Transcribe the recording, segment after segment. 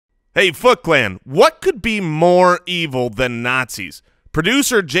Hey, Footclan, what could be more evil than Nazis?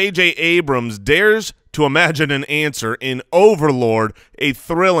 Producer J.J. Abrams dares to imagine an answer in Overlord, a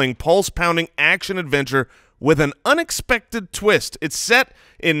thrilling, pulse-pounding action-adventure with an unexpected twist. It's set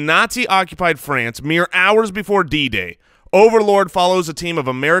in Nazi-occupied France mere hours before D-Day. Overlord follows a team of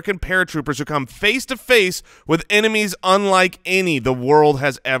American paratroopers who come face-to-face with enemies unlike any the world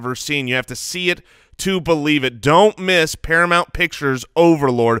has ever seen. You have to see it to believe it. Don't miss Paramount Pictures'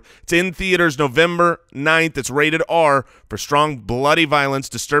 Overlord. It's in theaters November 9th. It's rated R for strong, bloody violence,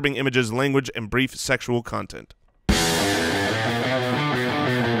 disturbing images, language, and brief sexual content.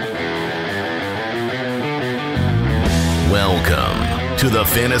 Welcome to the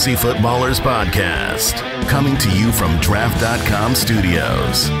Fantasy Footballers Podcast, coming to you from Draft.com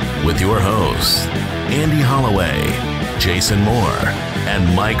Studios with your hosts, Andy Holloway, Jason Moore,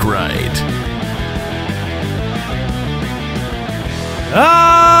 and Mike Wright.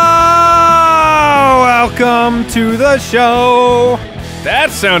 Welcome to the show.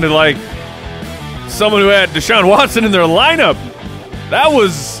 That sounded like someone who had Deshaun Watson in their lineup. That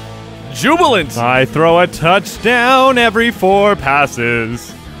was jubilant. I throw a touchdown every 4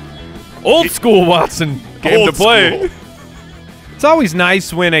 passes. Old school Watson came to play. It's always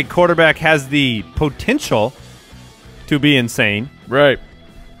nice when a quarterback has the potential to be insane. Right.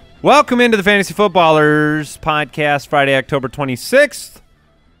 Welcome into the Fantasy Footballers Podcast, Friday, October 26th.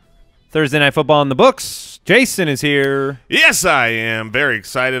 Thursday Night Football in the books. Jason is here. Yes, I am. Very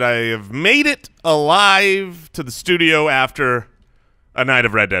excited. I have made it alive to the studio after a night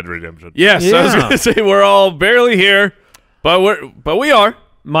of Red Dead Redemption. Yes, Yeah. I was going to say we're all barely here, but we are.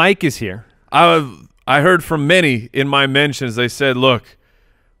 Mike is here. I heard from many in my mentions. They said, look,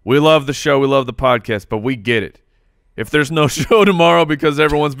 we love the show, we love the podcast, but we get it. If there's no show tomorrow because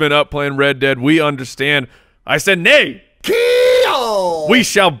everyone's been up playing Red Dead, we understand. I said, nay. Kill! We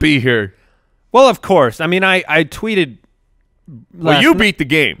shall be here. Well, of course. I mean, I tweeted. Well, you beat the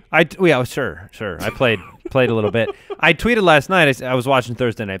game. Yeah, sure. I played a little bit. I tweeted last night. I was watching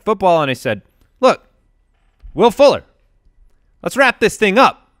Thursday Night Football, and I said, look, Will Fuller, let's wrap this thing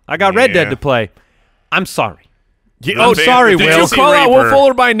up. I got Red Dead to play. I'm sorry. Sorry, Will. Did you call out Will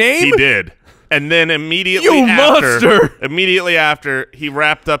Fuller by name? He did. And then immediately after he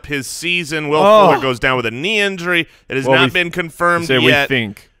wrapped up his season, Will Fuller goes down with a knee injury. It has not been confirmed yet. We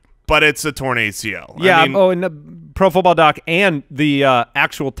think. But it's a torn ACL. Yeah, and the Pro Football Doc and the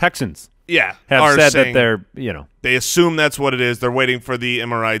actual Texans have said that they're, They assume that's what it is. They're waiting for the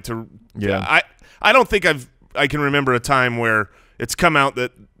MRI to I don't think I can remember a time where it's come out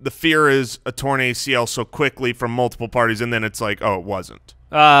that the fear is a torn ACL so quickly from multiple parties, and then it's like, oh, it wasn't.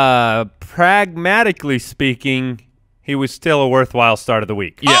 Pragmatically speaking, he was still a worthwhile start of the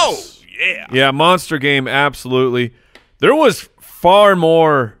week. Yes. Oh, yeah. Yeah, monster game, absolutely. There was far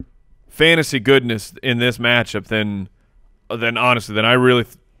more fantasy goodness in this matchup than honestly, than I really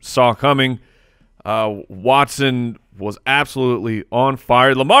saw coming. Watson was absolutely on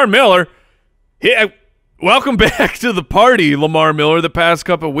fire. Lamar Miller, welcome back to the party, Lamar Miller. The past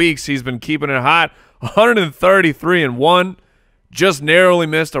couple of weeks, he's been keeping it hot. 133-1. Just narrowly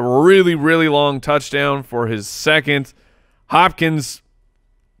missed a really, really long touchdown for his second. Hopkins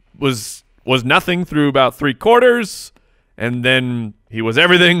was nothing through about 3 quarters, and then he was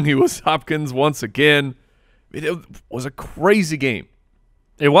everything. He was Hopkins once again. It was a crazy game.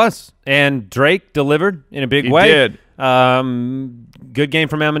 It was, and Drake delivered in a big way. He did. Good game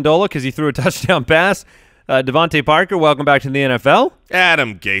from Amendola because he threw a touchdown pass. Devontae Parker, welcome back to the NFL.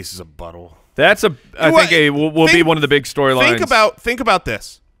 Adam Gase is a butthole. That's will be one of the big storylines. Think about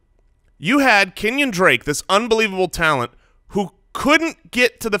this. You had Kenyon Drake, this unbelievable talent, who couldn't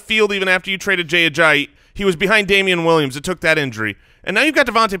get to the field even after you traded Jay Ajayi. He was behind Damian Williams. It took that injury. And now you've got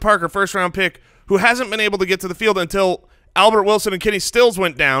Devontae Parker, first-round pick, who hasn't been able to get to the field until Albert Wilson and Kenny Stills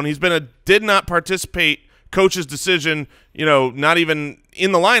went down. He's been a did-not-participate coach's decision, not even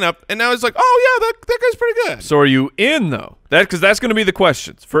in the lineup, and now he's like, oh, yeah, that guy's pretty good. So are you in, though? Because that's going to be the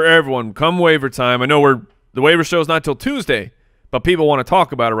questions for everyone come waiver time. I know the waiver show is not till Tuesday, but people want to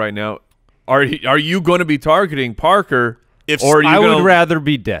talk about it right now. Are you going to be targeting Parker? I would rather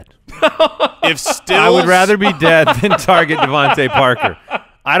be dead. I would rather be dead than target Devontae Parker.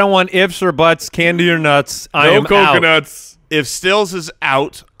 I don't want ifs or buts, candy or nuts. No coconuts. If Stills is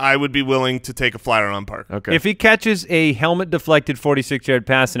out, I would be willing to take a flyer on Parker. Okay. If he catches a helmet-deflected 46-yard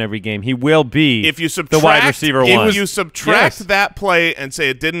pass in every game, he will be if you subtract, the wide receiver one. If you subtract that play and say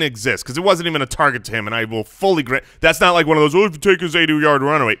it didn't exist, because it wasn't even a target to him, and I will fully grant that's not like one of those, if you take his 80-yard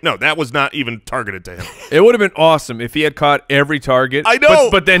runaway. No, that was not even targeted to him. It would have been awesome if he had caught every target. I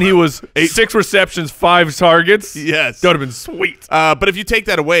know. But then he was 6 receptions, 5 targets. Yes. That would have been sweet. But if you take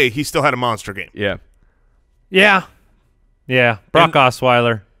that away, he still had a monster game. Yeah. Yeah. Yeah. Brock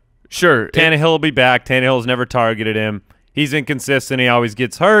Osweiler. Sure. Tannehill will be back. Tannehill's never targeted him. He's inconsistent. He always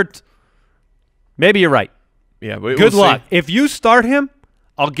gets hurt. Maybe you're right. Yeah. Good luck. If you start him,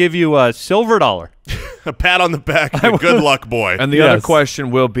 I'll give you a silver dollar. A pat on the back. And a good luck, boy. And the other question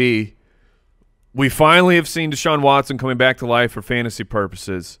will be, we finally have seen Deshaun Watson coming back to life for fantasy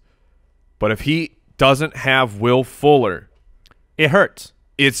purposes, but if he doesn't have Will Fuller, it hurts.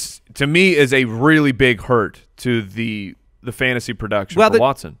 It's, to me, is a really big hurt to the fantasy production for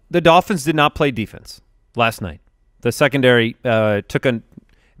Watson. The Dolphins did not play defense last night. The secondary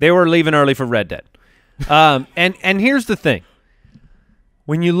they were leaving early for Red Dead. And here's the thing.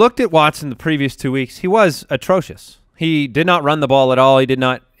 When you looked at Watson the previous 2 weeks, he was atrocious. He did not run the ball at all. He did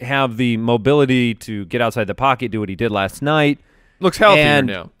not have the mobility to get outside the pocket, do what he did last night. Looks healthier and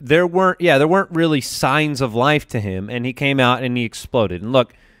now. There weren't really signs of life to him, and he came out and he exploded. And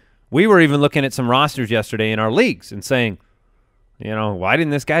look, we were even looking at some rosters yesterday in our leagues and saying, you know, why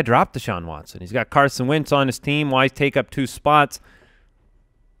didn't this guy drop Deshaun Watson? He's got Carson Wentz on his team. Why take up 2 spots?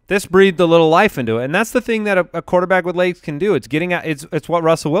 This breathed a little life into it, and that's the thing that a quarterback with legs can do. It's getting out. It's what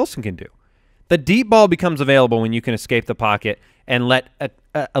Russell Wilson can do. The deep ball becomes available when you can escape the pocket and let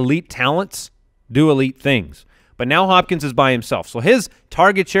elite talents do elite things. But now Hopkins is by himself, so his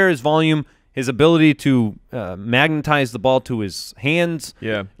target share, his volume, his ability to magnetize the ball to his hands.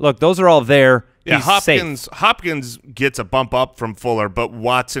 Yeah, look, those are all there. Yeah, He's Hopkins gets a bump up from Fuller, but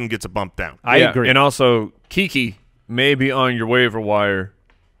Watson gets a bump down. I agree. And also, Kiki may be on your waiver wire.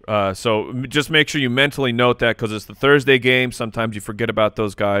 So just make sure you mentally note that because it's the Thursday game. Sometimes you forget about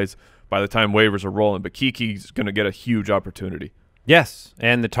those guys by the time waivers are rolling. But Kiki's going to get a huge opportunity. Yes,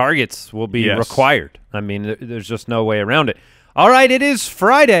 and the targets will be required. I mean, there's just no way around it. All right, it is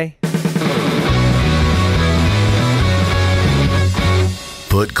Friday.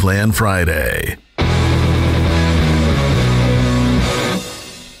 Footclan Friday.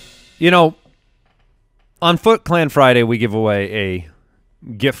 You know, on Footclan Friday, we give away a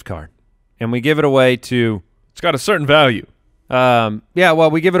gift card, and we give it away to it's got a certain value.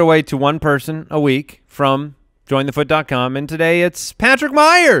 We give it away to one person a week from jointhefoot.com, and today it's Patrick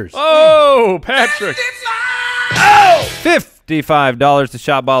Myers. Oh, Patrick. $55 to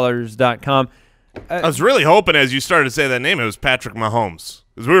shopballers.com. I was really hoping as you started to say that name it was Patrick Mahomes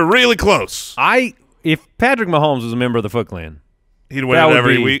because we were really close. If Patrick Mahomes was a member of the Foot Clan, he'd win it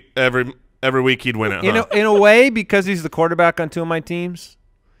every week. Every week he'd win it. In a way, because he's the quarterback on 2 of my teams,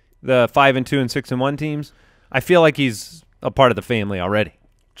 the 5-2 and 6-1 teams, I feel like he's a part of the family already.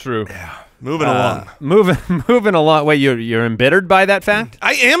 True. Yeah. Moving along. Moving along. Wait, you're embittered by that fact?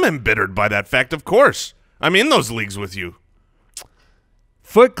 I am embittered by that fact, of course. I'm in those leagues with you.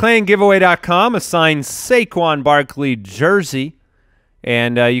 FootClanGiveaway.com, a signed Saquon Barkley jersey,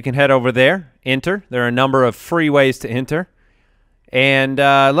 and you can head over there, enter. There are a number of free ways to enter. And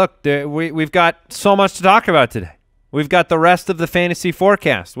look, we've got so much to talk about today. We've got the rest of the fantasy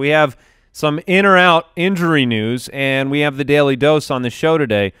forecast. We have some in or out injury news, and we have the Daily Dose on the show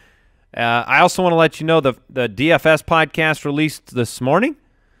today. I also want to let you know the DFS podcast released this morning.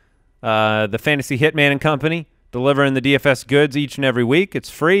 The Fantasy Hitman and Company delivering the DFS goods each and every week. It's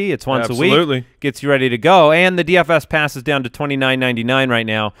free. It's once a week. Gets you ready to go. And the DFS pass is down to $29.99 right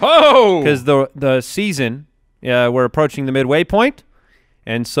now. Oh! Because the season, we're approaching the midway point,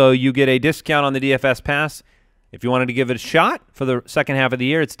 and so you get a discount on the DFS pass. If you wanted to give it a shot for the second half of the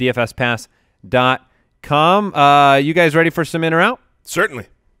year, it's dfspass.com. You guys ready for some in or out? Certainly.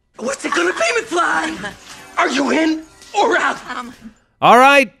 What's it gonna be, McFly? Are you in or out? All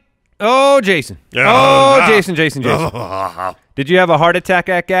right. Oh, Jason. Jason. Did you have a heart attack,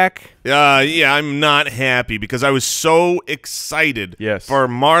 Yeah, I'm not happy because I was so excited for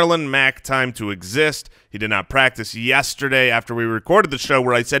Marlon Mack time to exist. He did not practice yesterday after we recorded the show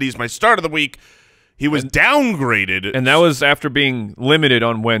where I said he's my start of the week. He was downgraded. And that was after being limited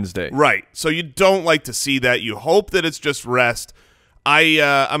on Wednesday. Right. So you don't like to see that. You hope that it's just rest.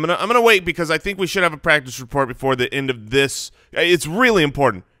 I'm gonna wait because I think we should have a practice report before the end of this. It's really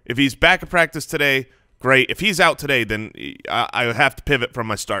important. If he's back at practice today, great. If he's out today, then I have to pivot from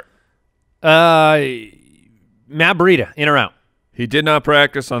my start. Matt Breida, in or out? He did not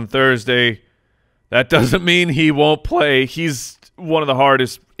practice on Thursday. That doesn't mean he won't play. He's one of the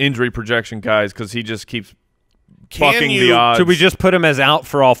hardest injury projection guys because he just keeps bucking the odds. Should we just put him as out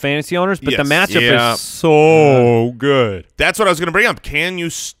for all fantasy owners? But Yes. the matchup is so good. That's what I was going to bring up. Can you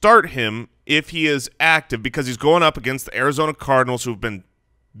start him if he is active? Because he's going up against the Arizona Cardinals, who've been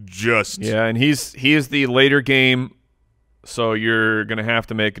just and he is the later game, so you're going to have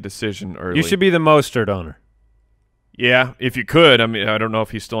to make a decision early. You should be the Mostert owner. Yeah, if you could. I mean, I don't know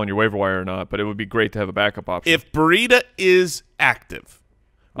if he's still on your waiver wire or not, but it would be great to have a backup option. If Breida is active,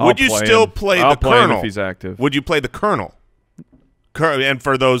 I'll would you play still him. play I'll the play him Colonel? if he's active. Would you play the Colonel? And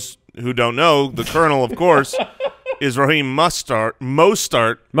for those who don't know, the Colonel, of course, is Raheem Mostert.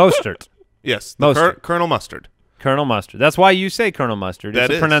 Mostert. Yes, Mostert. Colonel Mustard. Colonel Mustard. That's why you say Colonel Mustard. That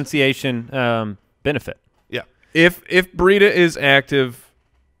It's a is. pronunciation benefit. Yeah. If Breida is active,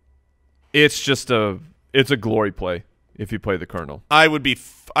 it's a glory play if you play the Colonel. I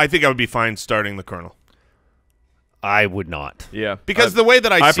think I would be fine starting the Colonel. I would not. Yeah. Because the way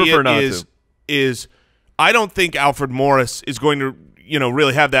that I see prefer it not is I don't think Alfred Morris is going to,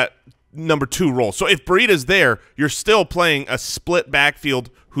 really have that number 2 role. So if Breida's there, you're still playing a split backfield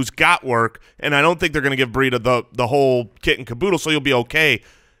who's got work, and I don't think they're going to give Breida the whole kit and caboodle, so you'll be okay.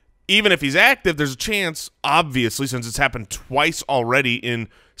 Even if he's active, there's a chance, obviously, since it's happened twice already in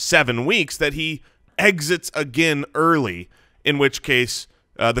 7 weeks, that he exits again early, in which case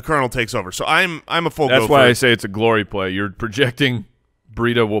the Colonel takes over. So I'm a full go. That's why I say it's a glory play. You're projecting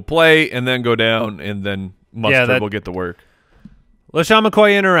Breida will play and then go down, and then Mustard will get the work. LaShawn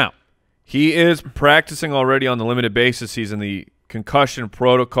McCoy in or out? He is practicing already on the limited basis. He's in the concussion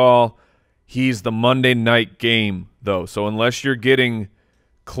protocol. He's the Monday night game, though. So unless you're getting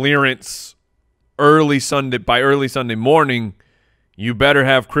clearance by early Sunday morning, you better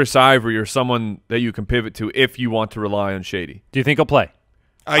have Chris Ivory or someone that you can pivot to if you want to rely on Shady. Do you think he'll play?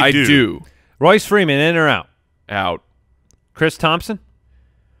 I do. Royce Freeman in or out? Out. Chris Thompson?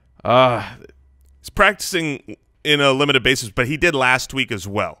 He's practicing in a limited basis, but he did last week as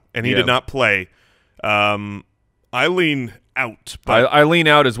well, and he did not play. I lean out. But I lean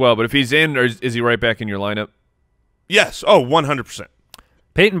out as well, but if he's in, or is he right back in your lineup? yes. Oh, 100%.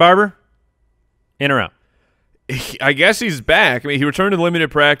 Peyton Barber in or out? I guess he's back. I mean, he returned to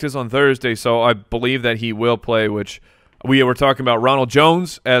limited practice on Thursday, so I believe that he will play, which we were talking about Ronald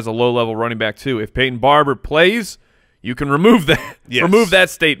Jones as a low-level running back too. If Peyton Barber plays, you can remove that. Yes. Remove that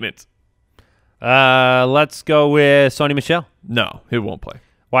statement. Let's go with Sonny Michel. No, he won't play.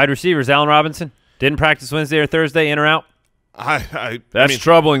 Wide receivers, Allen Robinson. Didn't practice Wednesday or Thursday, in or out? That's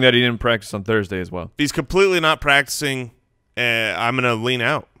troubling that he didn't practice on Thursday as well. If he's completely not practicing, I'm going to lean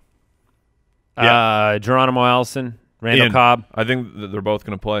out. Geronimo Allison, Randall Cobb. I think that they're both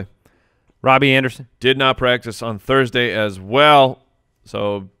going to play. Robbie Anderson. Did not practice on Thursday as well,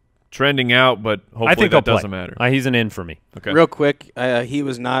 so trending out, but hopefully I think that he'll doesn't play. matter. He's an in for me. Okay. Real quick, he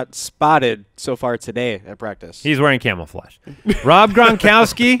was not spotted so far today at practice. He's wearing camouflage. Rob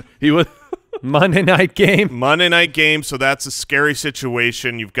Gronkowski, He was Monday night game. Monday night game, so that's a scary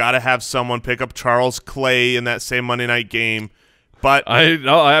situation. You've got to have someone pick up Charles Clay in that same Monday night game. But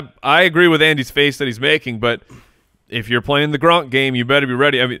I agree with Andy's face that he's making, but if you're playing the Gronk game, you better be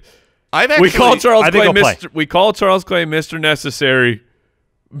ready. I mean, we call Charles Clay Mr. Necessary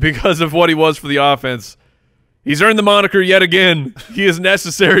because of what he was for the offense. He's earned the moniker yet again. He is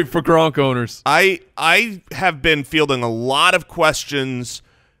necessary for Gronk owners. I have been fielding a lot of questions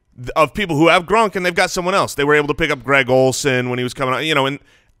of people who have Gronk and they've got someone else. They were able to pick up Greg Olsen when he was coming out, and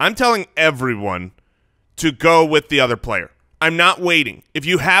I'm telling everyone to go with the other player. I'm not waiting. If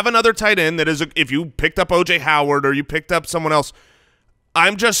you have another tight end if you picked up O.J. Howard or you picked up someone else,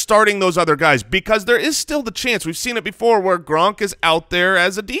 I'm just starting those other guys because there is still the chance. We've seen it before where Gronk is out there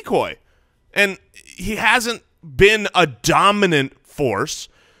as a decoy, and he hasn't been a dominant force.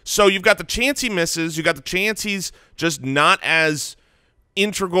 So you've got the chance he misses. You got the chance he's just not as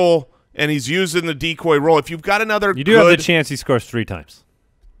integral and he's used in the decoy role. If you've got another You do have the chance he scores 3 times.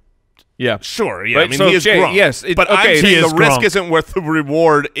 Yeah, sure. Yeah, But I mean so he is Jay, Gronk. yes, but I'm he saying is the risk Gronk. isn't worth the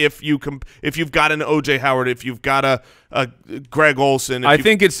reward if you've got an O.J. Howard, if you've got a Greg Olsen. I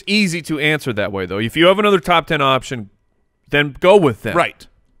think it's easy to answer that way, though. If you have another top 10 option, then go with them. right.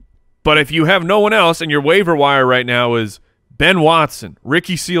 But if you have no one else and your waiver wire right now is Ben Watson,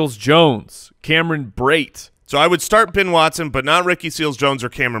 Ricky Seals-Jones, Cameron Brate. So I would start Ben Watson, but not Ricky Seals-Jones or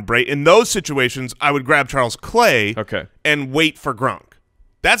Cameron Brate. In those situations, I would grab Charles Clay and wait for Gronk.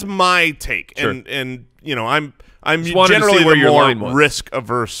 That's my take. Sure. And I'm Just wanted to generally see where the your more line was.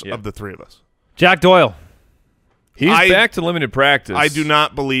 risk-averse of the three of us. Jack Doyle. He's back to limited practice. I do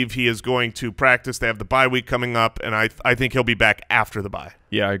not believe he is going to practice. They have the bye week coming up, and I think he'll be back after the bye.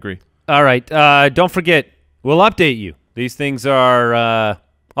 Yeah, I agree. All right. Don't forget, we'll update you. These things are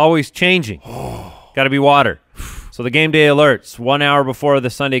always changing. Got to be water. So the game day alerts 1 hour before the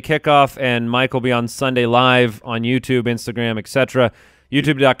Sunday kickoff, and Mike will be on Sunday live on YouTube, Instagram, etc.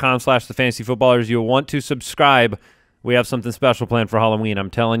 YouTube.com/thefantasyfootballers. You'll want to subscribe. We have something special planned for Halloween. I'm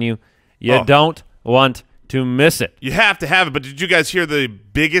telling you, you don't want to miss it. You have to have it. But did you guys hear the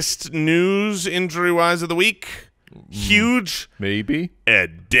biggest news injury-wise of the week? Huge. Maybe.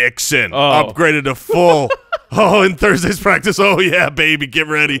 Ed Dixon upgraded to full. In Thursday's practice. Oh, yeah, baby. Get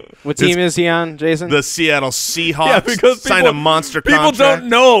ready. What team is he on, Jason? The Seattle Seahawks. Yeah, because signed a monster contract. People don't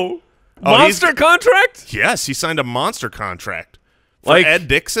know. Monster contract? Yes, he signed a monster contract. For Like Ed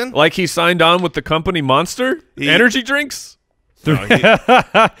Dixon? Like he signed on with the company Monster? Energy drinks? 3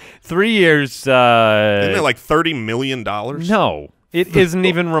 years. Isn't it like $30 million? No, it isn't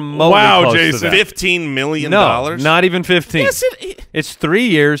even remotely Wow, close Jason. to that. $15 million? No, not even 15. Yes, It's 3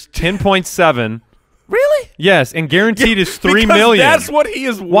 years, 10.7. Really? Yes, and guaranteed is $3 Because million. that's what he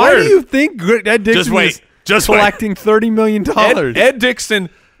is worth. Why do you think Ed Dixon is wait. collecting $30 million? Ed Dixon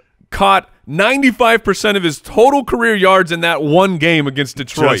caught 95% of his total career yards in that one game against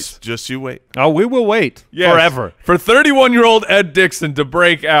Detroit. Just you wait. Oh, we will wait Yes. forever. For 31-year-old Ed Dixon to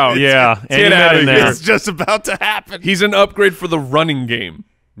break out. Yeah, Get any out minute of now. here. It's just about to happen. He's an upgrade for the running game.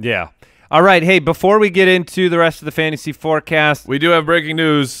 Yeah. All right, hey, before we get into the rest of the fantasy forecast, We do have breaking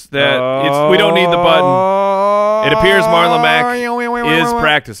news that we don't need the button. It appears Marlon Mack is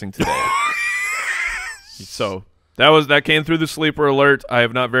practicing today. So that came through the sleeper alert. I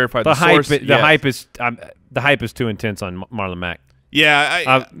have not verified the source yet. The hype is too intense on Marlon Mack.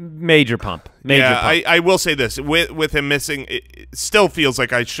 Yeah. Major pump. Major pump. I will say this. With him missing, it still feels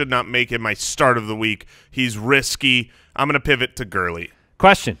like I should not make him my start of the week. He's risky. I'm going to pivot to Gurley.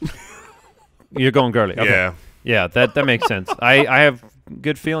 Question. You're going Gurley. Okay. Yeah. Yeah, that makes sense. I have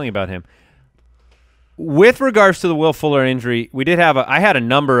good feeling about him. With regards to the Will Fuller injury, I had a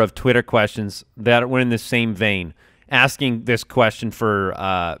number of Twitter questions that were in the same vein, asking this question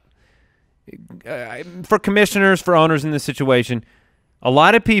for commissioners, for owners in this situation. A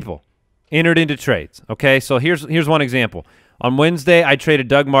lot of people entered into trades. Okay, so here's one example. On Wednesday, I traded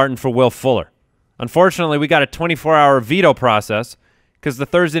Doug Martin for Will Fuller. Unfortunately, we got a 24-hour veto process because the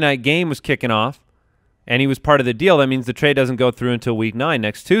Thursday night game was kicking off, and he was part of the deal. That means the trade doesn't go through until Week 9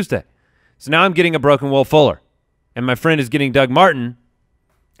 next Tuesday. So now I'm getting a broken Will Fuller, and my friend is getting Doug Martin.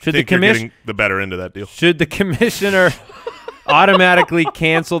 You're getting the better end of that deal. Should the commissioner automatically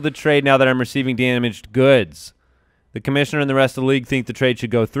cancel the trade now that I'm receiving damaged goods? The commissioner and the rest of the league think the trade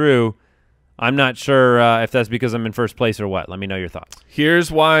should go through. I'm not sure if that's because I'm in first place or what. Let me know your thoughts. Here's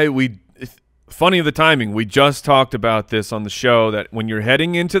why funny of the timing. We just talked about this on the show that when you're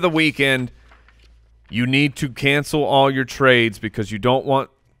heading into the weekend, you need to cancel all your trades because you don't want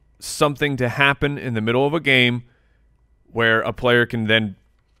something to happen in the middle of a game where a player can then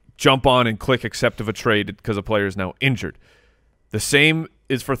jump on and click accept of a trade because a player is now injured. The same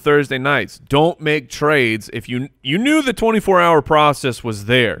is for Thursday nights. Don't make trades if you knew the 24-hour process was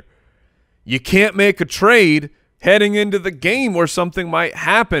there. You can't make a trade heading into the game where something might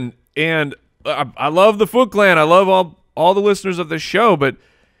happen. And I love the Footclan. I love all the listeners of this show, but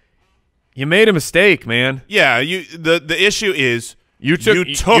you made a mistake, man. Yeah, the issue is you took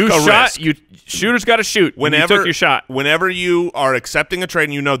a shot. risk. Shooter's got to shoot. You took your shot. Whenever you are accepting a trade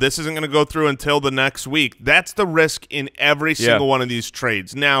and you know this isn't going to go through until the next week, that's the risk in every single one of these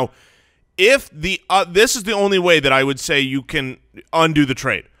trades. Now, if this is the only way that I would say you can undo the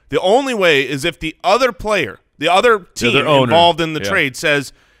trade. The only way is if the other player, the other team involved in the trade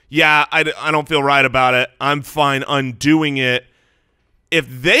says, yeah, I don't feel right about it. I'm fine undoing it. If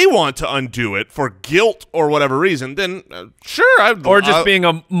they want to undo it for guilt or whatever reason, then sure. Or just being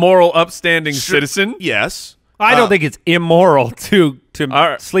a moral, upstanding citizen. Yes. I don't think it's immoral to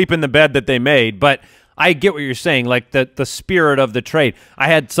sleep in the bed that they made, but I get what you're saying, like the spirit of the trade. I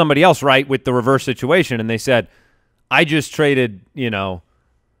had somebody else write with the reverse situation, and they said, I just traded,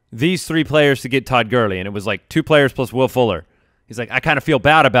 these 3 players to get Todd Gurley, and it was like 2 players plus Will Fuller. He's like, I kind of feel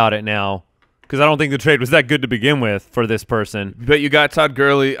bad about it now because I don't think the trade was that good to begin with for this person. But you got Todd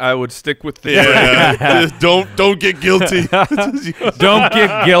Gurley. I would stick with the trade. Don't get guilty. Don't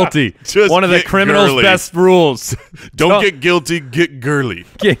get guilty. Just one of the get criminal's Gurley. best rules. Don't get guilty, get Gurley.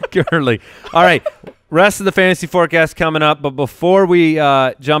 Get Gurley. All right, rest of the fantasy forecast coming up. But before we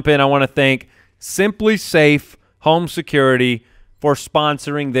jump in, I want to thank Simply Safe Home Security for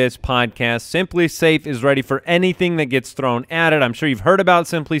sponsoring this podcast. Simply Safe is ready for anything that gets thrown at it. I'm sure you've heard about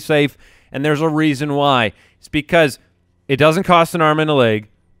Simply Safe, and there's a reason why. It's because it doesn't cost an arm and a leg.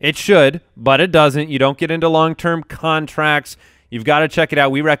 It should, but it doesn't. You don't get into long-term contracts. You've got to check it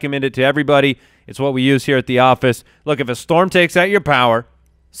out. We recommend it to everybody. It's what we use here at the office. Look, if a storm takes out your power,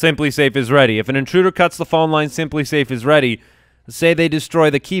 Simply Safe is ready. If an intruder cuts the phone line, Simply Safe is ready. Say they destroy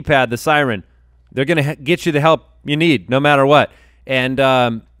the keypad, the siren. They're going to get you the help you need no matter what.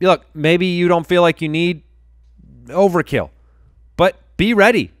 And look, maybe you don't feel like you need overkill, but be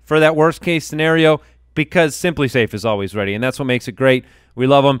ready for that worst-case scenario because Simply Safe is always ready, and that's what makes it great. We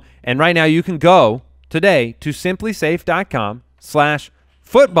love them. And right now you can go today to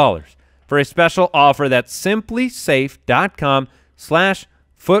simplysafe.com/footballers for a special offer. That's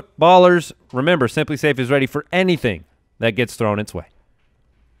simplysafe.com/footballers. Remember, Simply Safe is ready for anything that gets thrown its way.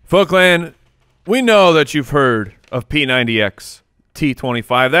 Footclan, we know that you've heard of P90X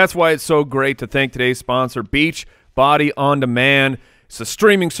T25. That's why it's so great to thank today's sponsor, Beach Body On Demand. It's a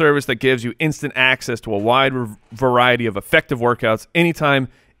streaming service that gives you instant access to a wide variety of effective workouts anytime,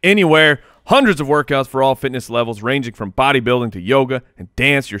 anywhere. Hundreds of workouts for all fitness levels, ranging from bodybuilding to yoga and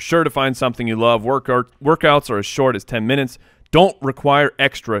dance. You're sure to find something you love. Workouts are as short as 10 minutes. Don't require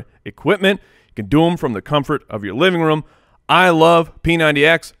extra equipment. You can do them from the comfort of your living room. I love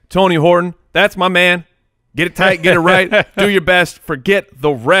P90X. Tony Horton, that's my man. Get it tight, get it right. Do your best. Forget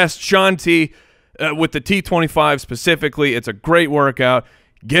the rest. Sean T, with the T25 specifically, it's a great workout.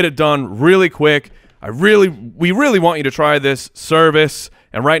 Get it done really quick. We really want you to try this service.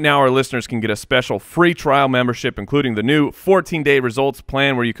 And right now our listeners can get a special free trial membership, including the new 14-day results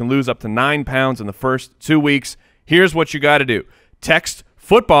plan where you can lose up to 9 pounds in the first 2 weeks. Here's what you got to do. Text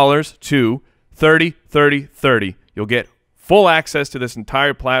Footballers to 303030. You'll get full access to this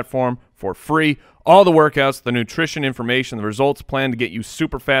entire platform for free. All the workouts, the nutrition information, the results plan to get you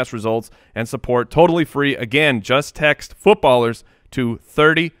super fast results and support totally free. Again, just text Footballers to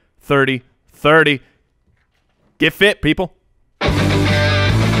 303030. Get fit, people.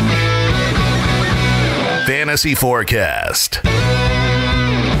 Fantasy Forecast.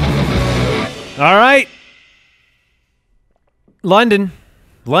 All right. London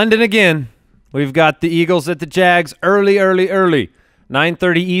again. We've got the Eagles at the Jags early.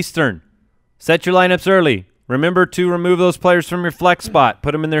 9:30 Eastern. Set your lineups early. Remember to remove those players from your flex spot.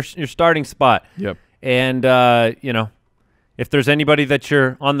 Put them in your starting spot. Yep. And, you know, if there's anybody that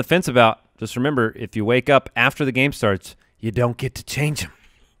you're on the fence about, just remember, if you wake up after the game starts, you don't get to change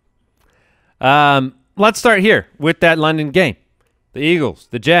them. Let's start here with that London game. The Eagles,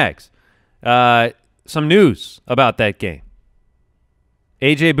 the Jags. Some news about that game.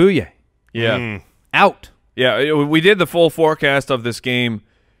 A.J. Bouye. Yeah. Out. Yeah, we did the full forecast of this game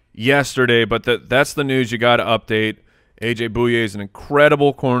yesterday, but that's the news you got to update. A.J. Bouye is an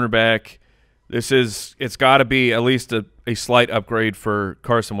incredible cornerback. It's got to be at least a slight upgrade for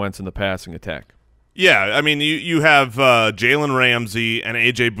Carson Wentz in the passing attack. Yeah, I mean, you have Jalen Ramsey and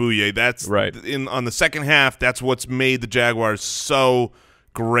A.J. Bouye. That's right. On the second half, that's what's made the Jaguars so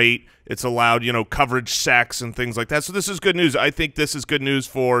great. It's allowed, coverage sacks and things like that. So this is good news. I think this is good news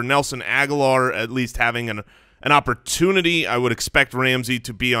for Nelson Aguilar, at least having an opportunity. I would expect Ramsey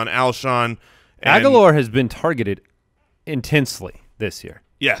to be on Alshon. Aguilar has been targeted intensely this year.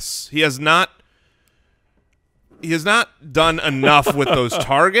 Yes, he has not done enough with those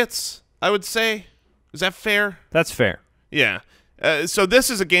targets, I would say. Is that fair? That's fair. Yeah. So this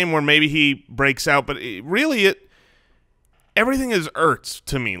is a game where maybe he breaks out, but everything is Ertz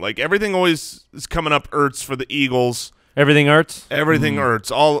to me. Like, everything always is coming up Ertz for the Eagles. Everything Ertz? Everything Ertz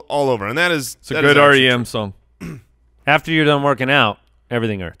all over. And it's a good REM song. After you're done working out,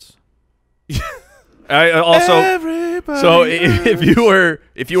 everything Ertz. I also Everybody so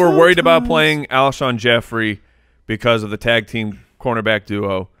if you were worried about playing Alshon Jeffrey because of the tag team cornerback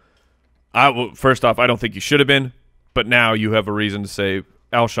duo, first off, I don't think you should have been, but now you have a reason to say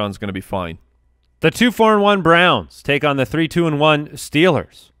Alshon's going to be fine. The 2-4-1 Browns take on the 3-2-1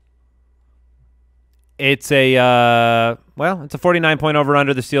 Steelers. It's a 49-point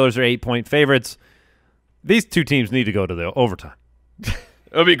over-under. The Steelers are 8-point favorites. These two teams need to go to the overtime. It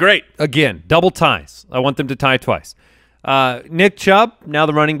would be great. Again, double ties. I want them to tie twice. Nick Chubb, now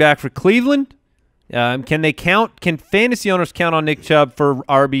the running back for Cleveland. Can fantasy owners count on Nick Chubb for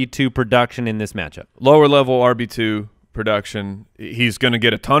RB2 production in this matchup? Lower level RB2 production. He's going to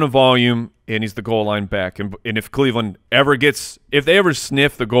get a ton of volume, and he's the goal line back. And if Cleveland if they ever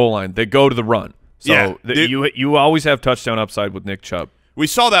sniff the goal line, they go to the run. So you always have touchdown upside with Nick Chubb. We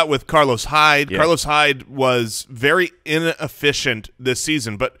saw that with Carlos Hyde. Yeah. Carlos Hyde was very inefficient this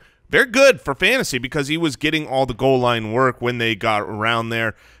season, but very good for fantasy because he was getting all the goal line work when they got around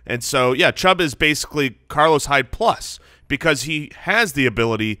there. And so, yeah, Chubb is basically Carlos Hyde plus because he has the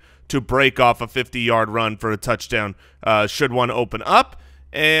ability to break off a 50-yard run for a touchdown should one open up.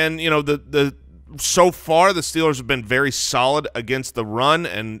 And, the so far, the Steelers have been very solid against the run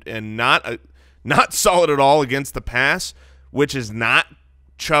and not solid at all against the pass, which is not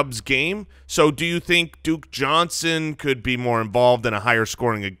Chubb's game. So do you think Duke Johnson could be more involved in a higher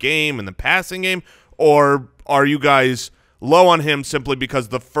scoring a game in the passing game, or are you guys low on him simply because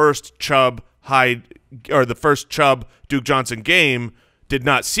the first Chubb Duke Johnson game did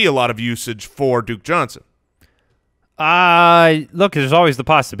not see a lot of usage for Duke Johnson? Look, there's always the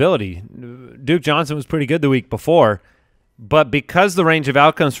possibility. Duke Johnson was pretty good the week before, but because the range of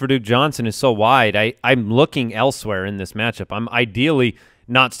outcomes for Duke Johnson is so wide, I'm looking elsewhere in this matchup. I'm ideally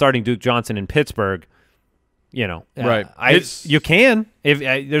not starting Duke Johnson in Pittsburgh. You know, right? You can if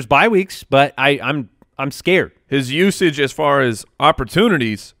there's bye weeks, but I'm scared. His usage as far as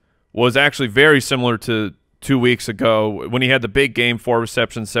opportunities was actually very similar to 2 weeks ago when he had the big game, 4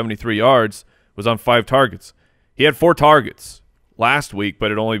 receptions, 73 yards, was on 5 targets. He had 4 targets last week,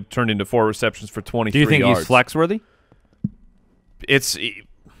 but it only turned into 4 receptions for 23 yards. Do you think he's flex worthy?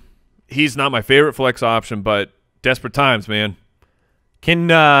 He's not my favorite flex option, but desperate times, man.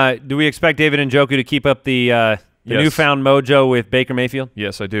 Do we expect David Njoku to keep up the Yes. newfound mojo with Baker Mayfield?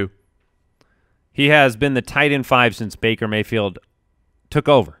 Yes, I do. He has been the tight end 5 since Baker Mayfield took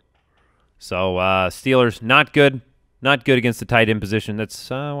over. So Steelers not good against the tight end position. That's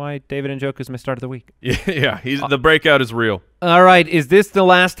why David Njoku is my start of the week. Yeah, the breakout is real. All right, is this the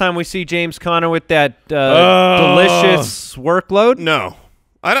last time we see James Conner with that delicious workload? No,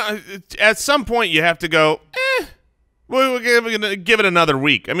 I don't. At some point, you have to go. We're gonna give it another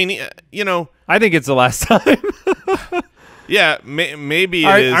week. I mean, you know, I think it's the last time. Yeah, maybe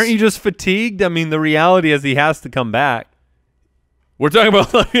it is. Aren't you just fatigued? I mean, the reality is he has to come back. We're talking about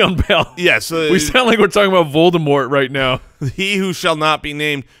Le'Veon Bell. Yes. We sound like we're talking about Voldemort right now. He who shall not be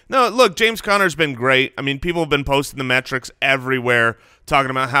named. No, look, James Conner's been great. I mean, people have been posting the metrics everywhere talking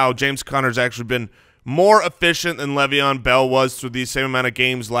about how James Conner's actually been more efficient than Le'Veon Bell was through the same amount of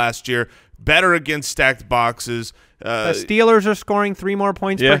games last year, better against stacked boxes. The Steelers are scoring 3 more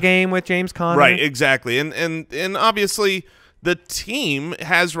points per game with James Conner. Right, exactly. And obviously the team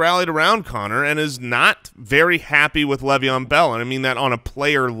has rallied around Conner and is not very happy with Le'Veon Bell, and I mean that on a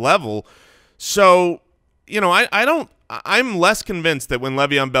player level. So, you know, I'm less convinced that when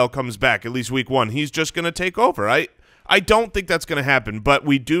Le'Veon Bell comes back, at least week 1, he's just going to take over. I don't think that's going to happen, but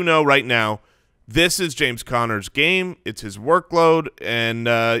we do know right now this is James Conner's game. It's his workload, and,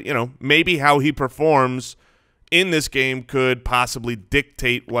 you know, maybe how he performs in this game could possibly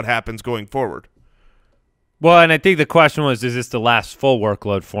dictate what happens going forward. Well, and I think the question was, is this the last full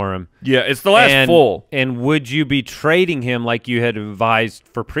workload for him? Yeah, it's the last full. And would you be trading him like you had advised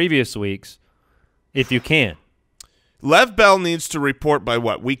for previous weeks if you can? Lev Bell needs to report by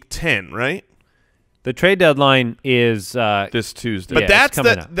what, week 10, right? The trade deadline is this Tuesday. But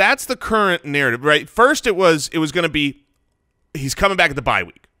that's the current narrative, right? First it was going to be he's coming back at the bye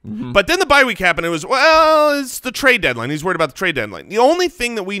week. Mm-hmm. But then the bye week happened. It was, well, it's the trade deadline. He's worried about the trade deadline. The only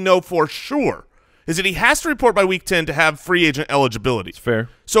thing that we know for sure is that he has to report by week 10 to have free agent eligibility. It's fair.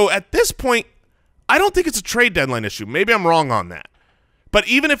 So at this point, I don't think it's a trade deadline issue. Maybe I'm wrong on that. But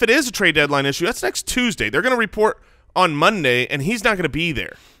even if it is a trade deadline issue, that's next Tuesday. They're going to report on Monday, and he's not going to be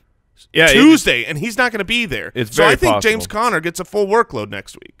there. Yeah, Tuesday, and he's not going to be there. It's so very I think possible. James Conner gets a full workload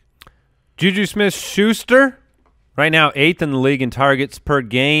next week. Juju Smith-Schuster, right now 8th in the league in targets per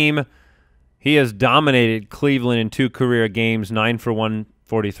game. He has dominated Cleveland in 2 career games, 9 for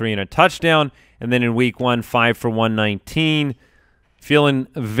 143 and a touchdown. And then in week 1, 5 for 119. Feeling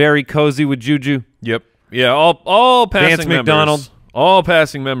very cozy with Juju. Yep. Yeah, all passing Vance members. McDonald. All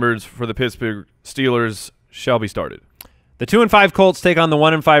passing members for the Pittsburgh Steelers shall be started. The 2-5 Colts take on the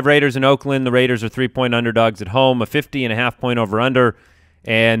 1-5 Raiders in Oakland. The Raiders are 3-point underdogs at home, a 50.5-point over-under.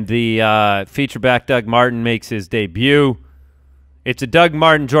 And the feature back Doug Martin makes his debut. It's a Doug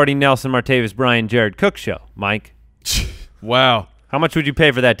Martin, Jordy Nelson, Martavis Bryant, Jared Cook show, Mike. Wow. How much would you pay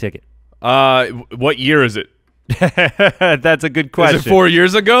for that ticket? What year is it? That's a good question. Is it 4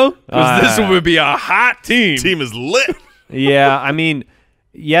 years ago? Because this would be a hot team. Team is lit. Yeah, I mean,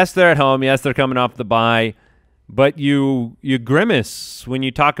 yes, they're at home. Yes, they're coming off the bye. But you grimace when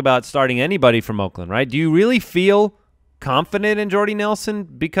you talk about starting anybody from Oakland, right? Do you really feel confident in Jordy Nelson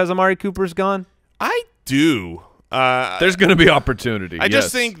because Amari Cooper's gone? I do. There's going to be opportunity. I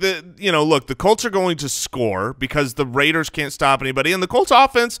just think that, you know, look, the Colts are going to score because the Raiders can't stop anybody, and the Colts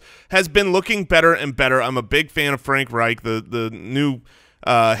offense has been looking better and better. I'm a big fan of Frank Reich, the new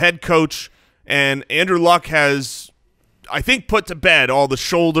head coach, and Andrew Luck has, I think, put to bed all the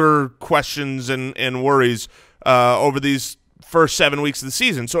shoulder questions and worries over these first 7 weeks of the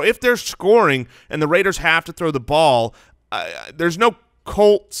season. So if they're scoring and the Raiders have to throw the ball, there's no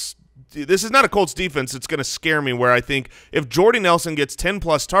Colts this is not a Colts defense that's going to scare me where I think if Jordy Nelson gets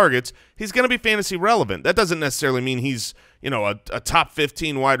 10-plus targets, he's going to be fantasy relevant. That doesn't necessarily mean he's, a top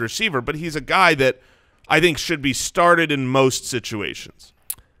 15 wide receiver, but he's a guy that I think should be started in most situations.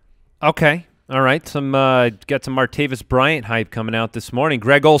 Okay. All right. Got some Martavis Bryant hype coming out this morning.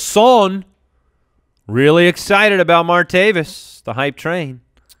 Greg Olson really excited about Martavis, the hype train.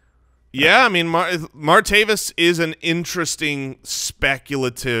 Yeah, I mean, Martavis is an interesting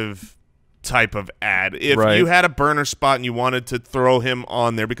speculative type of ad. If you had a burner spot and you wanted to throw him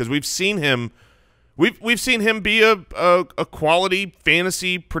on there, because we've seen him be a quality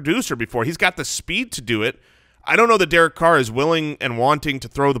fantasy producer before. He's got the speed to do it. I don't know that Derek Carr is willing and wanting to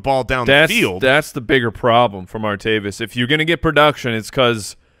throw the ball down the field. That's the bigger problem for Martavis. If you're going to get production, it's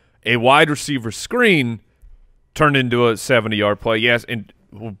because a wide receiver screen turned into a 70-yard play. Yes, and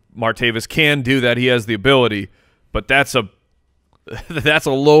Martavis can do that. He has the ability, but that's a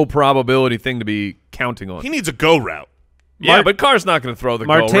low probability thing to be counting on. He needs a go route. Yeah, but Carr's not going to throw the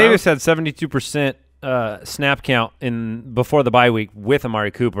go route. Martavis had 72% snap count before the bye week with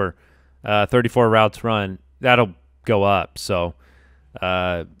Amari Cooper, 34 routes run. That'll go up. So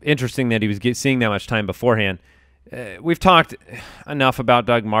interesting that he was seeing that much time beforehand. We've talked enough about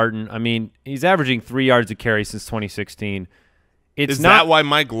Doug Martin. I mean, he's averaging 3 yards a carry since 2016. Is that why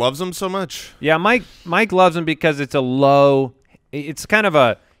Mike loves him so much? Yeah, Mike loves him because it's it's kind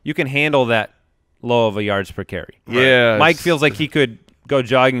of you can handle that low of a yards per carry. Yeah. Mike feels like he could go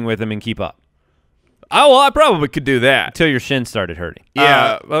jogging with him and keep up. Oh, well, I probably could do that. Until your shin started hurting.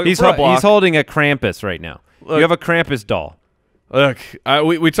 Yeah. He's holding a Krampus right now. Look, you have a Krampus doll. Look,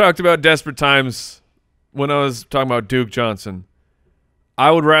 we talked about desperate times when I was talking about Duke Johnson.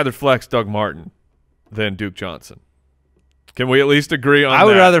 I would rather flex Doug Martin than Duke Johnson. Can we at least agree on that? I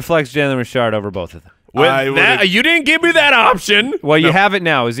would rather flex Jalen Richard over both of them. You didn't give me that option. Well, you have it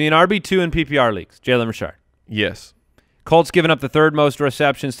now. Is he an RB2 in PPR leagues? Jalen Richard. Yes. Colts giving up the third most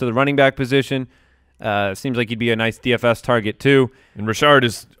receptions to the running back position. Seems like he'd be a nice DFS target too. And Richard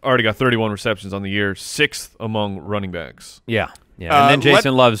has already got 31 receptions on the year, 6th among running backs. Yeah. And then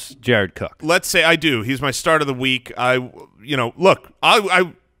Jason loves Jared Cook. Let's say I do. He's my start of the week. Look,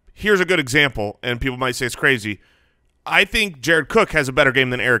 here's a good example, and people might say it's crazy. I think Jared Cook has a better game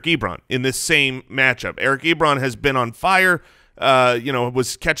than Eric Ebron in this same matchup. Eric Ebron has been on fire,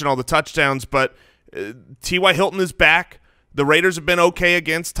 was catching all the touchdowns, but T.Y. Hilton is back. The Raiders have been okay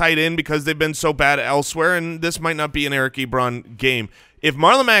against tight end because they've been so bad elsewhere, and this might not be an Eric Ebron game. If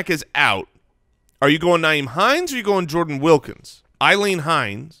Marlon Mack is out, are you going Nyheim Hines or are you going Jordan Wilkins? I lean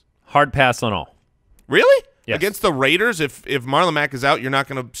Hines. Hard pass on all. Really? Yes. Against the Raiders, if Marlon Mack is out, you're not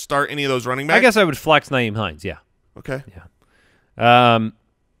going to start any of those running backs? I guess I would flex Nyheim Hines, yeah. Okay. Yeah.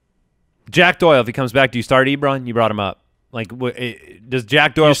 Jack Doyle, if he comes back, do you start Ebron? You brought him up. Does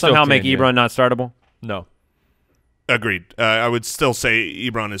Jack Doyle somehow make Ebron not startable? No. Agreed. I would still say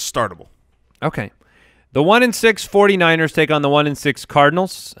Ebron is startable. Okay. The 1-6 49ers take on the 1-6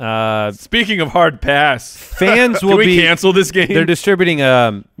 Cardinals. Speaking of hard pass, fans will Can we cancel this game? They're distributing.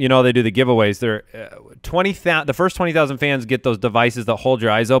 They do the giveaways. They're the first 20,000 fans get those devices that hold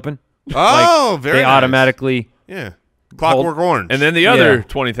your eyes open. Oh, very They nice. Automatically. Yeah. Clockwork Orange. And then the other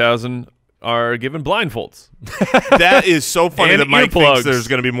 20,000 are given blindfolds. That is so funny And that Mike earplugs. thinks there's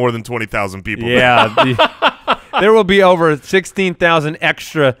going to be more than 20,000 people. Yeah. There will be over 16,000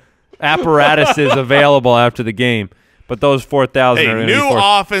 extra apparatuses available after the game, but those 4,000 are Hey, going new to be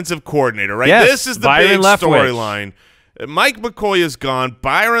offensive coordinator, right? Yes, This is the Byron big Leftwich. storyline. Mike McCoy is gone.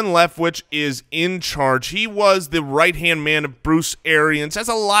 Byron Leftwich is in charge. He was the right-hand man of Bruce Arians. Has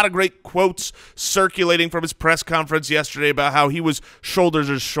a lot of great quotes circulating from his press conference yesterday about how he was shoulder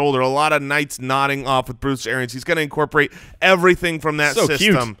to shoulder. A lot of nights nodding off with Bruce Arians. He's going to incorporate everything from that So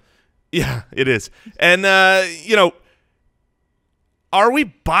system. cute. Yeah, it is. And, are we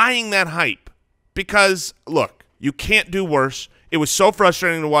buying that hype? Because, look, you can't do worse. It was so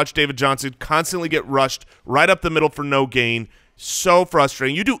frustrating to watch David Johnson constantly get rushed right up the middle for no gain. So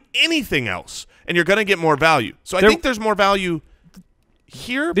frustrating. You do anything else, and you're going to get more value. So I think there's more value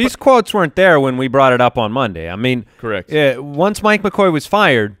here. These quotes weren't there when we brought it up on Monday. I mean, Correct. Once Mike McCoy was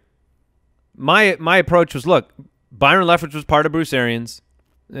fired, my approach was, look, Byron Leftwich was part of Bruce Arians'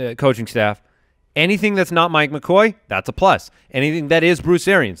 coaching staff. Anything that's not Mike McCoy, that's a plus. Anything that is Bruce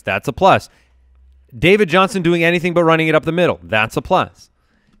Arians, that's a plus. David Johnson doing anything but running it up the middle, that's a plus.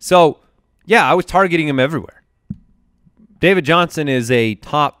 So, yeah, I was targeting him everywhere. David Johnson is a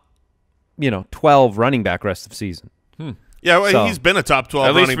top, 12 running back rest of season. Yeah, well, he's been a top 12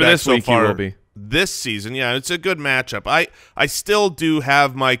 At least running for back this so week far. he will be. this season. Yeah, it's a good matchup. I still do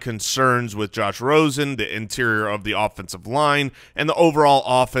have my concerns with Josh Rosen, the interior of the offensive line, and the overall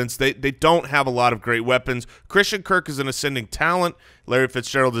offense. They don't have a lot of great weapons. Christian Kirk is an ascending talent. Larry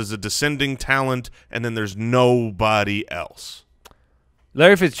Fitzgerald is a descending talent, and then there's nobody else.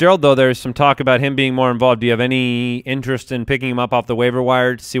 Larry Fitzgerald, though, there's some talk about him being more involved. Do you have any interest in picking him up off the waiver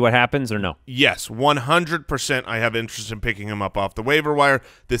wire to see what happens, or no? Yes, 100% I have interest in picking him up off the waiver wire.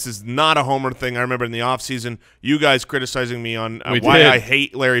 This is not a homer thing. I remember in the offseason, you guys criticizing me on why I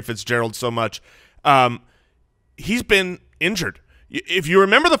hate Larry Fitzgerald so much. He's been injured. If you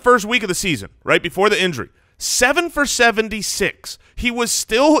remember the first week of the season, right before the injury, 7 for 76. He was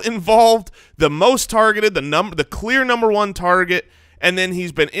still involved, the most targeted, the clear #1 target. And then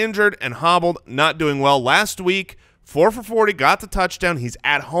he's been injured and hobbled, not doing well. Last week, 4 for 40, got the touchdown. He's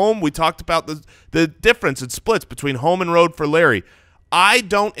at home. We talked about the difference in splits between home and road for Larry. I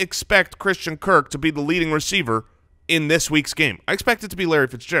don't expect Christian Kirk to be the leading receiver in this week's game. I expect it to be Larry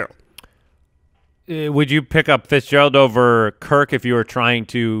Fitzgerald. Would you pick up Fitzgerald over Kirk if you were trying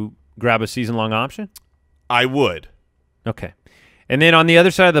to grab a season-long option? I would. Okay. And then on the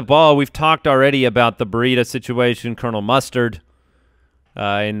other side of the ball, we've talked already about the Burrito situation, Colonel Mustard.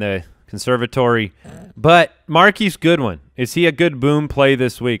 In the conservatory. But Marquise Goodwin, is he a good boom play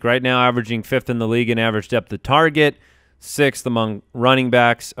this week? Right now averaging 5th in the league in average depth of target, 6th among running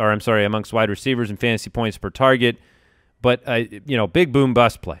backs, or I'm sorry, amongst wide receivers in fantasy points per target. But, big boom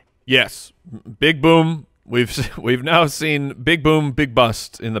bust play. Yes, big boom. We've now seen big boom, big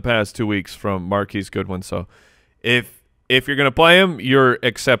bust in the past 2 weeks from Marquise Goodwin. So if you're going to play him, you're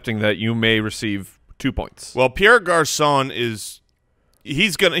accepting that you may receive 2 points. Well, Pierre Garçon is –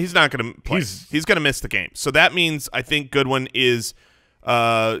 he's not gonna play. He's gonna miss the game. So that means I think Goodwin is,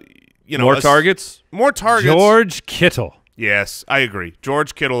 more targets. More targets. George Kittle. Yes, I agree.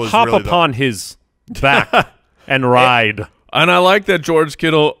 George Kittle is hop really upon his back and ride. And I like that George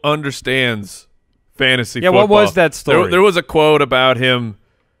Kittle understands fantasy football. What was that story? There was a quote about him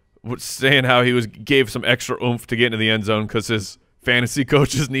saying how he gave some extra oomph to get into the end zone because his fantasy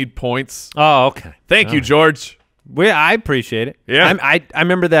coaches need points. Oh, okay. Thank you, George. I appreciate it. Yeah. I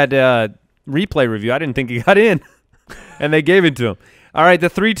remember that replay review. I didn't think he got in, and they gave it to him. All right, the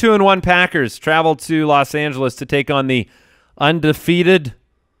 3-2-1 Packers travel to Los Angeles to take on the undefeated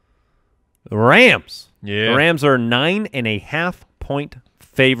Rams. Yeah. The Rams are 9.5-point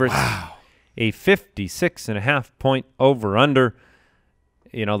favorites. Wow. A 56.5-point over-under.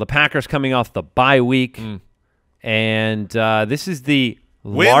 The Packers coming off the bye week, and this is the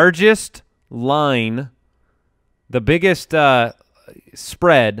largest line. The biggest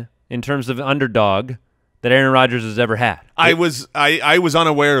spread in terms of underdog that Aaron Rodgers has ever had. I was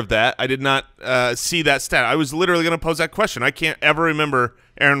unaware of that. I did not see that stat. I was literally going to pose that question. I can't ever remember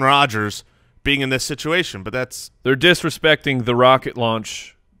Aaron Rodgers being in this situation, but they're disrespecting the rocket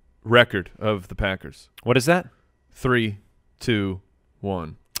launch record of the Packers. What is that? 3, 2,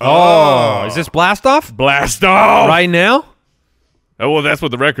 1. Oh, is this Blastoff? Blastoff right now? Oh, well, that's what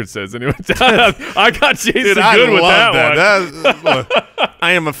the record says anyway. I got Jason Dude, good with that one. Look,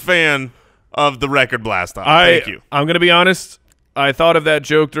 I am a fan of the record Blastoff. Thank you. I'm going to be honest. I thought of that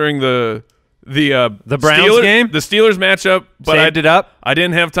joke during the Browns game, the Steelers matchup, but saved it up. I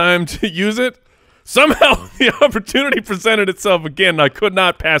didn't have time to use it. Somehow the opportunity presented itself again. And I could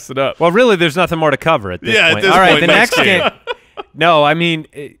not pass it up. Well, really, there's nothing more to cover at this point. At this All right, point, the next game. No, I mean,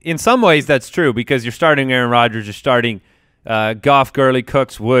 in some ways that's true because you're starting Aaron Rodgers, you're starting Goff, Gurley,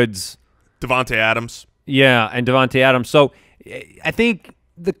 Cooks, Woods, Devontae Adams. Yeah, and Devontae Adams. So I think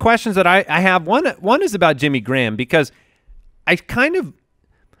the questions that I have, one is about Jimmy Graham because I kind of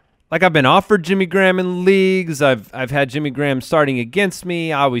like I've been offered Jimmy Graham in leagues. I've had Jimmy Graham starting against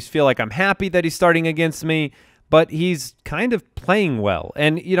me. I always feel like I'm happy that he's starting against me, but he's kind of playing well.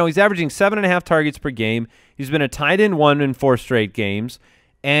 And, he's averaging 7.5 targets per game. He's been a tight end 1 in 4 straight games.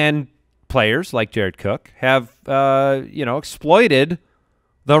 And players like Jared Cook have, exploited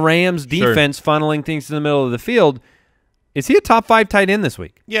the Rams' defense, funneling things to the middle of the field. Is he a top 5 tight end this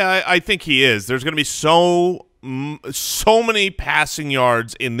week? Yeah, I think he is. There's going to be so many passing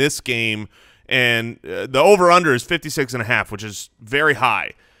yards in this game, and the over-under is 56.5, which is very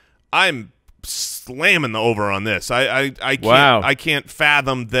high. I'm slamming the over on this. I can't, wow. I can't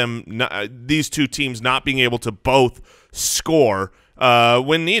fathom them these two teams not being able to both score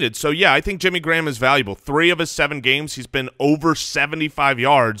when needed. So, yeah, I think Jimmy Graham is valuable. 3 of his 7 games, he's been over 75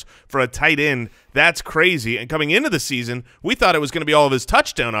 yards for a tight end. That's crazy. And coming into the season, we thought it was going to be all of his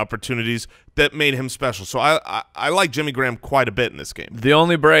touchdown opportunities that made him special. So I like Jimmy Graham quite a bit in this game. The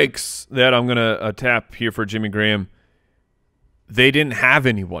only breaks that I'm going to tap here for Jimmy Graham, they didn't have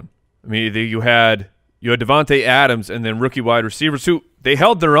anyone. I mean, you had Devontae Adams and then rookie wide receivers who they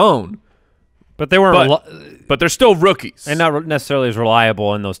held their own. But they weren't. But they're still rookies. And not necessarily as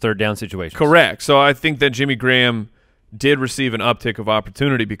reliable in those third down situations. Correct. So I think that Jimmy Graham did receive an uptick of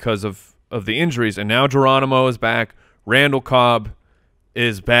opportunity because of the injuries. And now Geronimo is back. Randall Cobb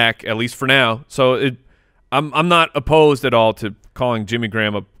is back, at least for now. So I'm not opposed at all to calling Jimmy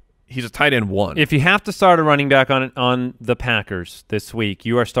Graham he's a tight end 1. If you have to start a running back on the Packers this week,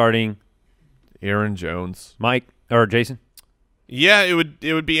 you are starting Aaron Jones. Mike or Jason? Yeah, it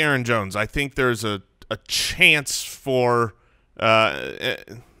would be Aaron Jones. I think there's a chance for a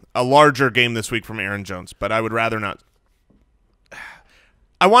larger game this week from Aaron Jones, but I would rather not.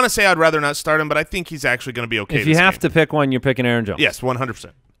 I want to say I'd rather not start him, but I think he's actually going to be okay. If you have to pick one, you're picking Aaron Jones. Yes,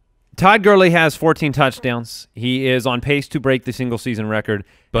 100%. Todd Gurley has 14 touchdowns. He is on pace to break the single-season record.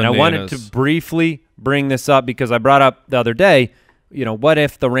 Bananas. And I wanted to briefly bring this up because I brought up the other day, what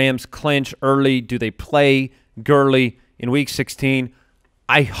if the Rams clinch early? Do they play Gurley in Week 16?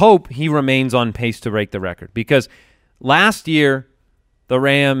 I hope he remains on pace to break the record because last year the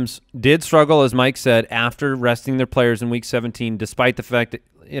Rams did struggle, as Mike said, after resting their players in Week 17, despite the fact that,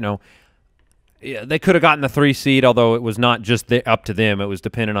 they could have gotten the 3 seed, although it was not just up to them. It was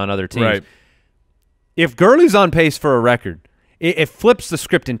dependent on other teams. Right. If Gurley's on pace for a record, it flips the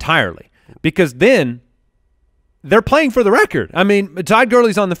script entirely because then they're playing for the record. I mean, Todd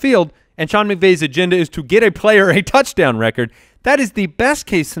Gurley's on the field, and Sean McVay's agenda is to get a player a touchdown record. That is the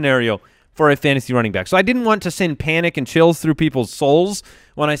best-case scenario for a fantasy running back. So I didn't want to send panic and chills through people's souls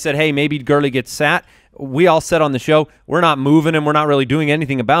when I said, hey, maybe Gurley gets sat. We all said on the show, we're not moving him. We're not really doing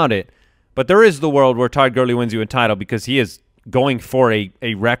anything about it. But there is the world where Todd Gurley wins you a title because he is going for a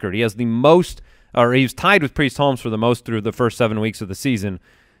record. He has the most, or he's tied with Priest Holmes for the most through the first 7 weeks of the season.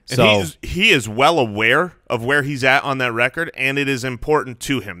 So he is well aware of where he's at on that record, and it is important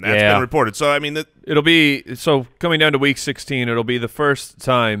to him. That's been reported. So, I mean, it'll be – so coming down to Week 16, it'll be the first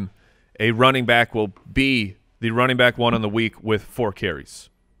time a running back will be the running back 1 on the week with 4 carries.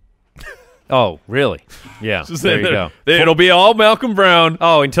 Oh, really? Yeah, there you go. It'll be all Malcolm Brown.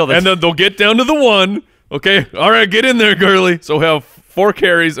 Oh, until and then they'll get down to the 1. Okay, all right, get in there, Gurley. So we'll have 4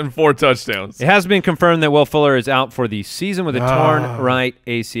 carries and 4 touchdowns. It has been confirmed that Will Fuller is out for the season with a torn right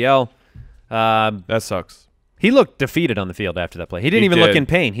ACL. That sucks. He looked defeated on the field after that play. He didn't even look in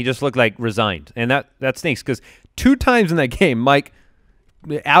pain. He just looked like resigned, and that stinks because 2 times in that game, Mike,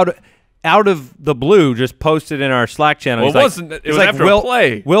 out of the blue, just posted in our Slack channel. Well, it was after a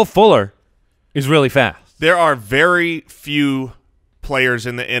play. Will Fuller is really fast. There are very few players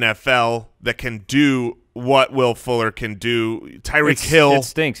in the NFL that can do what Will Fuller can do. Tyreek Hill. It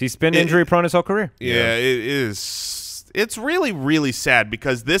stinks. He's been injury-prone his whole career. Yeah, it is. It's really, really sad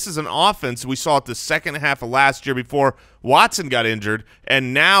because this is an offense we saw at the second half of last year before Watson got injured,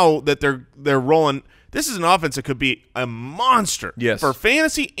 and now that they're rolling, this is an offense that could be a monster for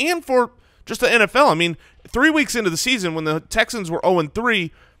fantasy and for just the NFL. I mean, 3 weeks into the season when the Texans were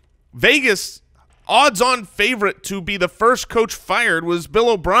 0-3, Vegas odds-on favorite to be the first coach fired was Bill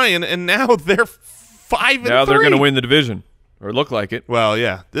O'Brien, and now they're 5-3. Now they're going to win the division, or look like it. Well,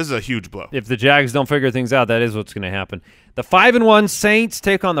 yeah, this is a huge blow. If the Jags don't figure things out, that is what's going to happen. The 5-1 Saints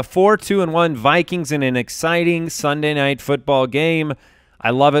take on the 4-2-1 Vikings in an exciting Sunday night football game.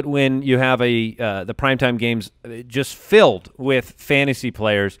 I love it when you have the primetime games just filled with fantasy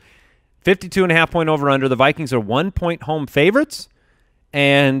players. 52.5-point over-under. The Vikings are 1-point home favorites.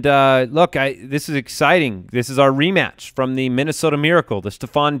 And, look, this is exciting. This is our rematch from the Minnesota Miracle, the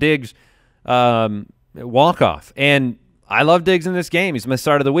Stephon Diggs walk-off. And I love Diggs in this game. He's my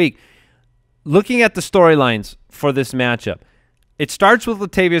start of the week. Looking at the storylines for this matchup, it starts with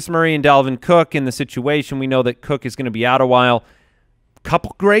Latavius Murray and Dalvin Cook in the situation. We know that Cook is going to be out a while.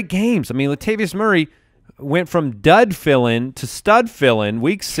 Couple great games. I mean, Latavius Murray went from dud fill-in to stud fill-in.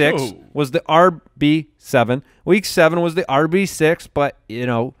 Week 6 was the RB7. Week 7 was the RB6. But,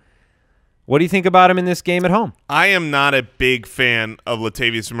 what do you think about him in this game at home? I am not a big fan of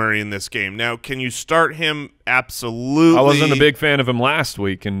Latavius Murray in this game. Now, can you start him? Absolutely. I wasn't a big fan of him last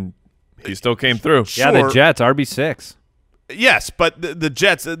week, and he still came through. Yeah, the Jets, RB6. Yes, but the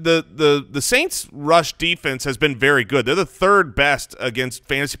Jets, the Saints' rush defense has been very good. They're the 3rd best against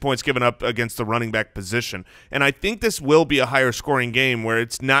fantasy points given up against the running back position. And I think this will be a higher scoring game where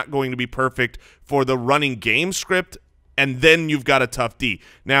it's not going to be perfect for the running game script, and then you've got a tough D.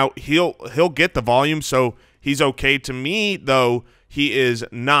 Now, he'll get the volume, so he's okay. To me, though, he is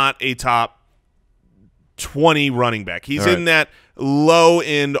not a top 20 running back. He's in that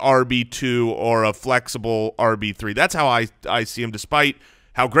low-end RB2 or a flexible RB3. That's how I see him, despite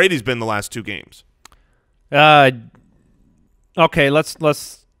how great he's been the last 2 games. Okay,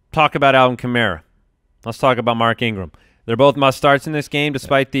 let's talk about Alvin Kamara. Let's talk about Mark Ingram. They're both must-starts in this game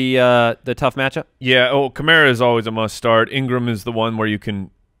despite the tough matchup? Yeah, Kamara is always a must-start. Ingram is the one where you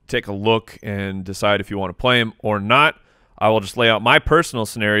can take a look and decide if you want to play him or not. I will just lay out my personal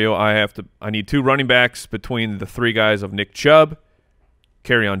scenario. I need 2 running backs between the 3 guys of Nick Chubb,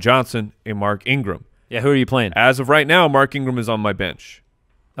 Kerryon Johnson, and Mark Ingram. Yeah, who are you playing? As of right now, Mark Ingram is on my bench.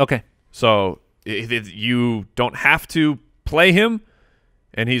 Okay. So you don't have to play him,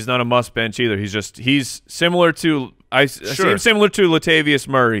 and he's not a must bench either. He's similar to I see him similar to Latavius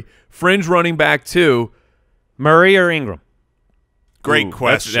Murray, fringe running back too. Murray or Ingram? Great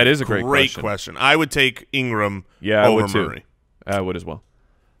question. That is a great question. I would take Ingram over I would Murray. Too. I would as well.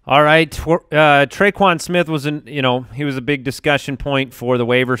 All right. Traquan Smith was he was a big discussion point for the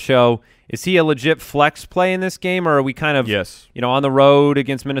waiver show. Is he a legit flex play in this game, or are we kind of on the road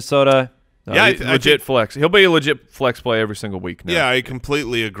against Minnesota? Yeah, legit flex. He'll be a legit flex play every single week now. Yeah, I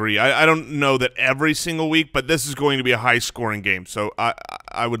completely agree. I don't know that every single week, but this is going to be a high-scoring game. So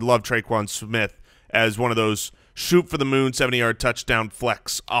I would love Traquan Smith as one of those shoot-for-the-moon, 70-yard touchdown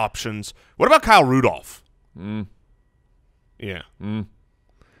flex options. What about Kyle Rudolph? Yeah.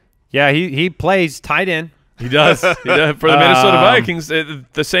 Yeah, he plays tight end. He does. For the Minnesota Vikings,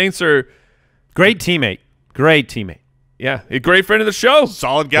 the Saints are – great teammate. Great teammate. Yeah, a great friend of the show.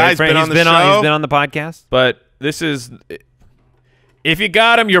 Solid guy. He's been on the show. He's been on the podcast. But this is – if you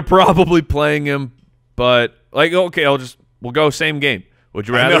got him, you're probably playing him. But, okay, we'll go same game. Would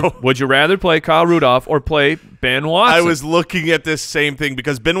you rather play Kyle Rudolph or play Ben Watson? I was looking at this same thing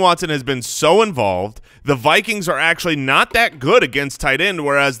because Ben Watson has been so involved. The Vikings are actually not that good against tight end,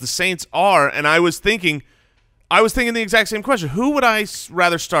 whereas the Saints are. And I was thinking the exact same question. Who would I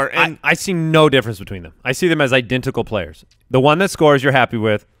rather start? And I see no difference between them. I see them as identical players. The one that scores, you're happy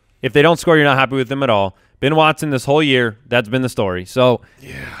with. If they don't score, you're not happy with them at all. Ben Watson this whole year, that's been the story. So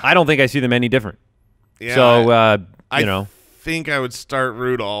I don't think I see them any different. Yeah, so, I think I would start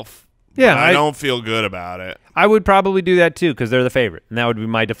Rudolph. Yeah, I don't feel good about it. I would probably do that too because they're the favorite, and that would be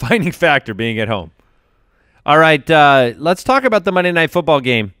my defining factor being at home. All right, let's talk about the Monday Night Football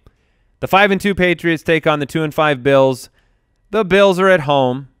game. The 5-2 Patriots take on the 2-5 Bills. The Bills are at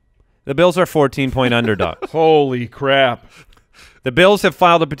home. The Bills are 14-point underdogs. Holy crap. The Bills have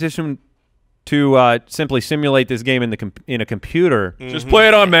filed a petition to simply simulate this game in a computer. Just play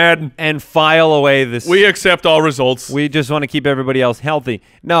it on Madden. And file away this. We accept all results. We just want to keep everybody else healthy.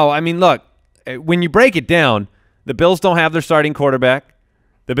 No, I mean, look, when you break it down, the Bills don't have their starting quarterback.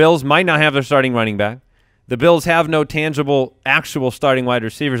 The Bills might not have their starting running back. The Bills have no tangible, actual starting wide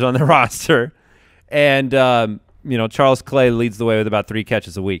receivers on their roster. And, Charles Clay leads the way with about 3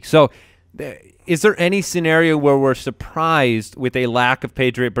 catches a week. So is there any scenario where we're surprised with a lack of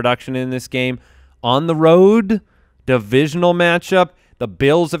Patriot production in this game? On the road, divisional matchup, the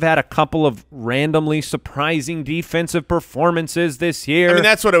Bills have had a couple of randomly surprising defensive performances this year. I mean,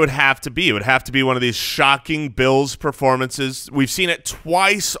 that's what it would have to be. It would have to be one of these shocking Bills performances. We've seen it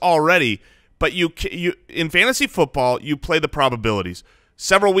twice already. But you in fantasy football, you play the probabilities.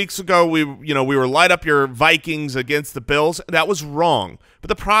 Several weeks ago, we were light up your Vikings against the Bills. That was wrong, but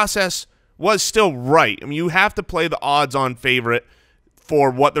the process was still right. I mean, you have to play the odds-on favorite for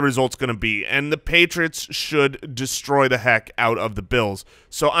what the result's going to be, and the Patriots should destroy the heck out of the Bills.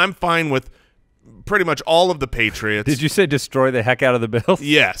 So I'm fine with pretty much all of the Patriots. Did you say destroy the heck out of the Bills?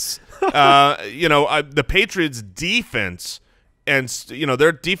 Yes. The Patriots' defense. And,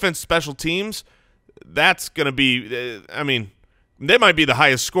 their defense special teams, that's going to be they might be the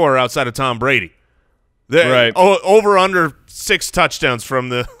highest scorer outside of Tom Brady. Right. Over under 6 touchdowns from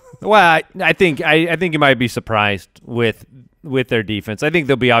the – Well, I think you might be surprised with their defense. I think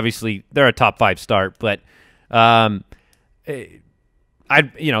they'll be they're a top 5 start, but it's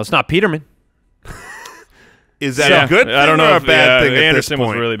not Peterman. Is that a good thing I don't know or a bad thing at Anderson this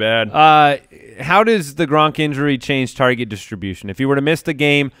point? was really bad. How does the Gronk injury change target distribution? If you were to miss the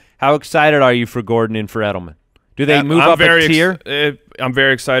game, how excited are you for Gordon and for Edelman? Do they move up a tier? I'm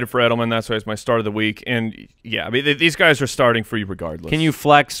very excited for Edelman. That's why it's my start of the week. And, these guys are starting for you regardless. Can you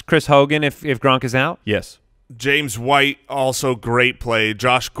flex Chris Hogan if Gronk is out? Yes. James White, also great play.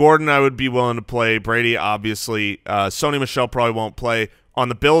 Josh Gordon, I would be willing to play. Brady, obviously. Sony Michel probably won't play. On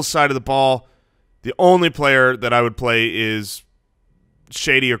the Bills side of the ball, the only player that I would play is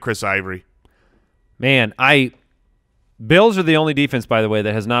Shady or Chris Ivory. Man, Bills are the only defense, by the way,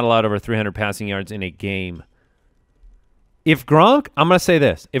 that has not allowed over 300 passing yards in a game. If Gronk, I'm going to say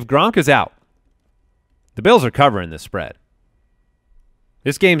this. If Gronk is out, the Bills are covering this spread.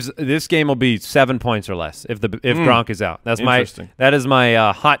 This game will be 7 points or less if Gronk is out. That is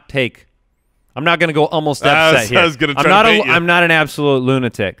my hot take I'm not going to go almost upset here. I was going to try to bait you. I'm not an absolute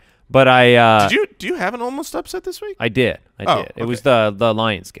lunatic, but I do you have an almost upset this week? I did. Okay. It was the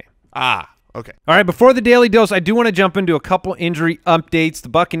Lions game. Okay. All right, before the Daily Dose, I do want to jump into a couple injury updates. The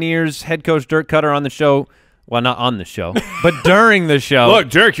Buccaneers head coach Dirk Cutter on the show. Well, not on the show, but during the show. Look,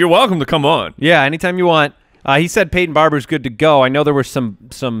 Dirk, you're welcome to come on. Yeah, anytime you want. He said Peyton Barber's good to go. I know there was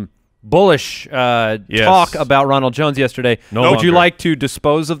some bullish talk about Ronald Jones yesterday. Would you like to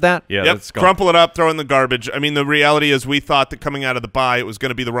dispose of that? Yeah, yep. let's go. Crumple it up, throw it in the garbage. I mean, the reality is we thought that coming out of the bye it was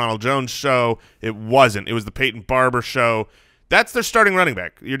going to be the Ronald Jones show. It wasn't. It was the Peyton Barber show. That's their starting running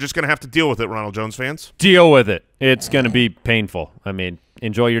back. You're just going to have to deal with it, Ronald Jones fans. Deal with it. It's going to be painful. I mean,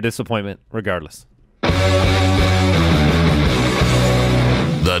 enjoy your disappointment regardless.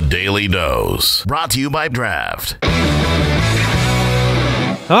 The Daily Dose, brought to you by Draft.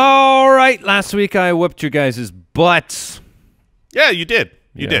 All right. Last week I whooped your guys' butts. Yeah, you did.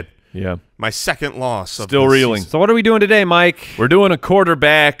 You did. Yeah. My second loss. Still of the reeling. season. So what are we doing today, Mike? We're doing a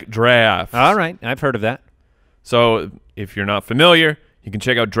quarterback draft. All right. I've heard of that. So if you're not familiar, you can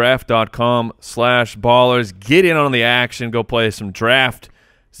check out draft.com/ballers. Get in on the action. Go play some draft.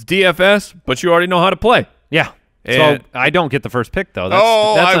 It's DFS, but you already know how to play. Yeah. And so I don't get the first pick, though. That's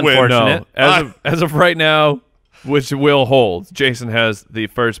I win. unfortunate. No. As of right now, which will hold, Jason has the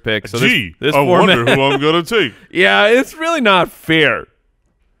first pick. So this I format, wonder who I'm going to take. yeah, it's really not fair.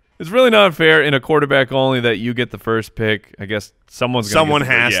 It's really not fair in a quarterback only that you get the first pick. I guess someone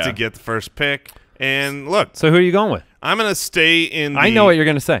has to get the first pick. And look, So who are you going with? I'm going to stay in. I know what you're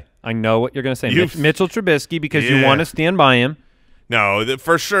going to say. I know what you're going to say. Mitchell Trubisky, because you want to stand by him. No,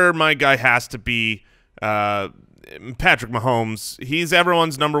 for sure my guy has to be Patrick Mahomes. He's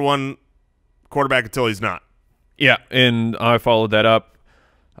everyone's number one quarterback until he's not. Yeah, and I followed that up.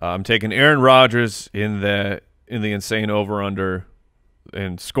 I'm taking Aaron Rodgers in the insane over/under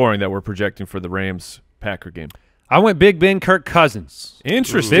and scoring that we're projecting for the Rams-Packer game. I went Big Ben, Kirk Cousins.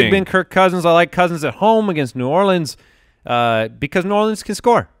 Interesting. Big Ben, Kirk Cousins. I like Cousins at home against New Orleans because New Orleans can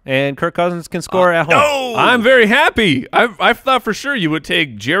score, and Kirk Cousins can score at home. No! I'm very happy. I thought for sure you would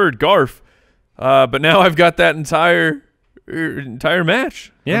take Jared Goff, but now I've got that entire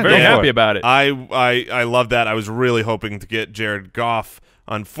match. Yeah, I'm very go for happy it. about it. I love that. I was really hoping to get Jared Goff.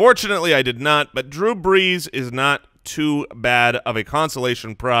 Unfortunately, I did not, but Drew Brees is not too bad of a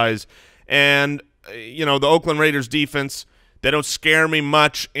consolation prize. And, you know, the Oakland Raiders defense, they don't scare me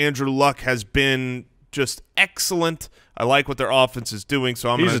much. Andrew Luck has been just excellent. I like what their offense is doing,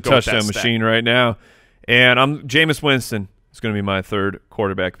 so I'm going to go with that touchdown machine right now. And Jameis Winston is going to be my third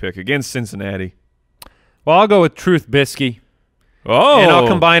quarterback pick against Cincinnati. Well, I'll go with Truth Bisky. Oh. And I'll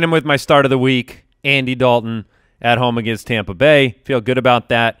combine him with my start of the week, Andy Dalton, at home against Tampa Bay. Feel good about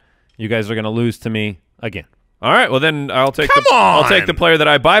that. You guys are going to lose to me again. All right, well then I'll take the player that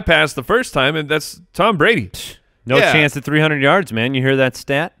I bypassed the first time, and that's Tom Brady. No chance at 300 yards, man. You hear that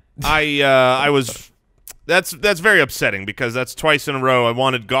stat? That's very upsetting because that's twice in a row. I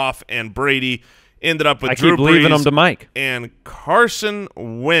wanted Goff and Brady. Ended up with Drew keep leaving Brees them to Mike and Carson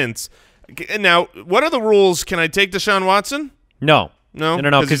Wentz. Now, what are the rules? Can I take Deshaun Watson? No,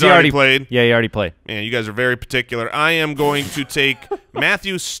 because he already played. Yeah, he already played. Man, you guys are very particular. I am going to take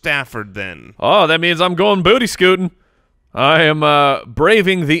Matthew Stafford then. Oh, that means I'm going booty scooting. I am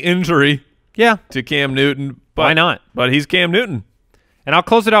braving the injury. Yeah, to Cam Newton. Why not? But he's Cam Newton. And I'll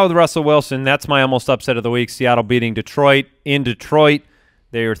close it out with Russell Wilson. That's my almost upset of the week. Seattle beating Detroit in Detroit.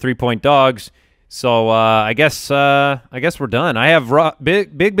 They are 3-point dogs. So I guess we're done. I have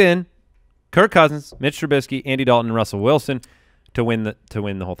Big Ben, Kirk Cousins, Mitch Trubisky, Andy Dalton, and Russell Wilson to win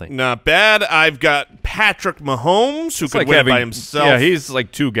the whole thing. Not bad. I've got Patrick Mahomes, who could win by himself. Yeah, he's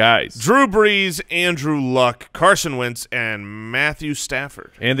like two guys. Drew Brees, Andrew Luck, Carson Wentz, and Matthew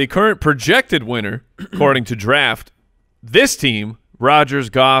Stafford. And the current projected winner, according to Draft, this team, Rodgers,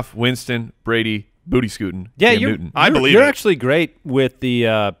 Goff, Winston, Brady, booty scooting. Yeah, Cam Newton. I believe you're it. actually great with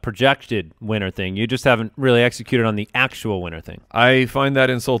the projected winner thing. You just haven't really executed on the actual winner thing. I find that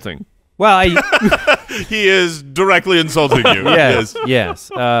insulting. Well, he is directly insulting you. yes.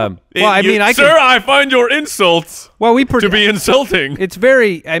 Well, I mean, I find your insults to be insulting.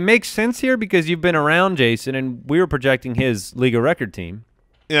 It makes sense here because you've been around Jason, and we were projecting his league of record team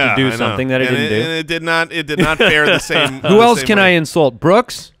to do something that it didn't do. And it did not fare the same. Who else can I insult?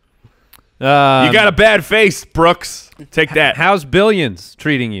 Brooks. You got a bad face, Brooks. Take that. How's Billions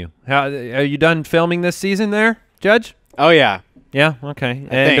treating you? Are you done filming this season there, Judge? Oh, yeah. Yeah, okay.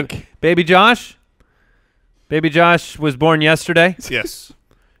 I think. Baby Josh? Baby Josh was born yesterday. Yes.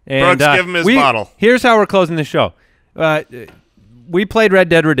 And, Brooks, give him his bottle. Here's how we're closing the show. We played Red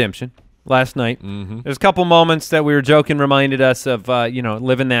Dead Redemption last night. There's a couple moments that we were joking reminded us of,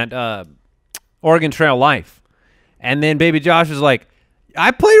 living that Oregon Trail life. And then Baby Josh was like,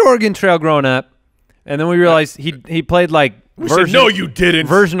 I played Oregon Trail growing up. And then we realized he played like version, no, you didn't.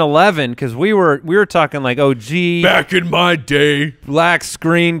 Version 11 because we were talking like OG. Back in my day, black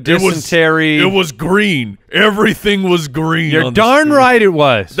screen, dysentery. It was green. Everything was green. You're darn right it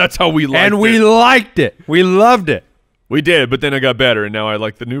was. That's how we liked it. And we liked it. We loved it. We did, but then it got better, and now I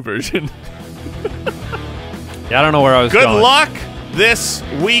like the new version. Yeah, I don't know where I was going. Good luck this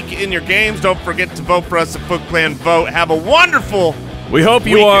week in your games. Don't forget to vote for us at Footclan Vote. Have a wonderful We hope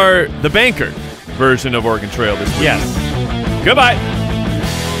you weekend. are the banker version of Oregon Trail this week. Yes. Goodbye.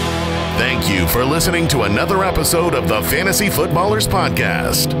 Thank you for listening to another episode of the Fantasy Footballers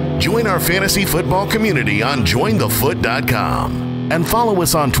Podcast. Join our fantasy football community on jointhefoot.com and follow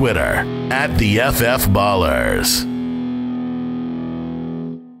us on Twitter @TheFFBallers.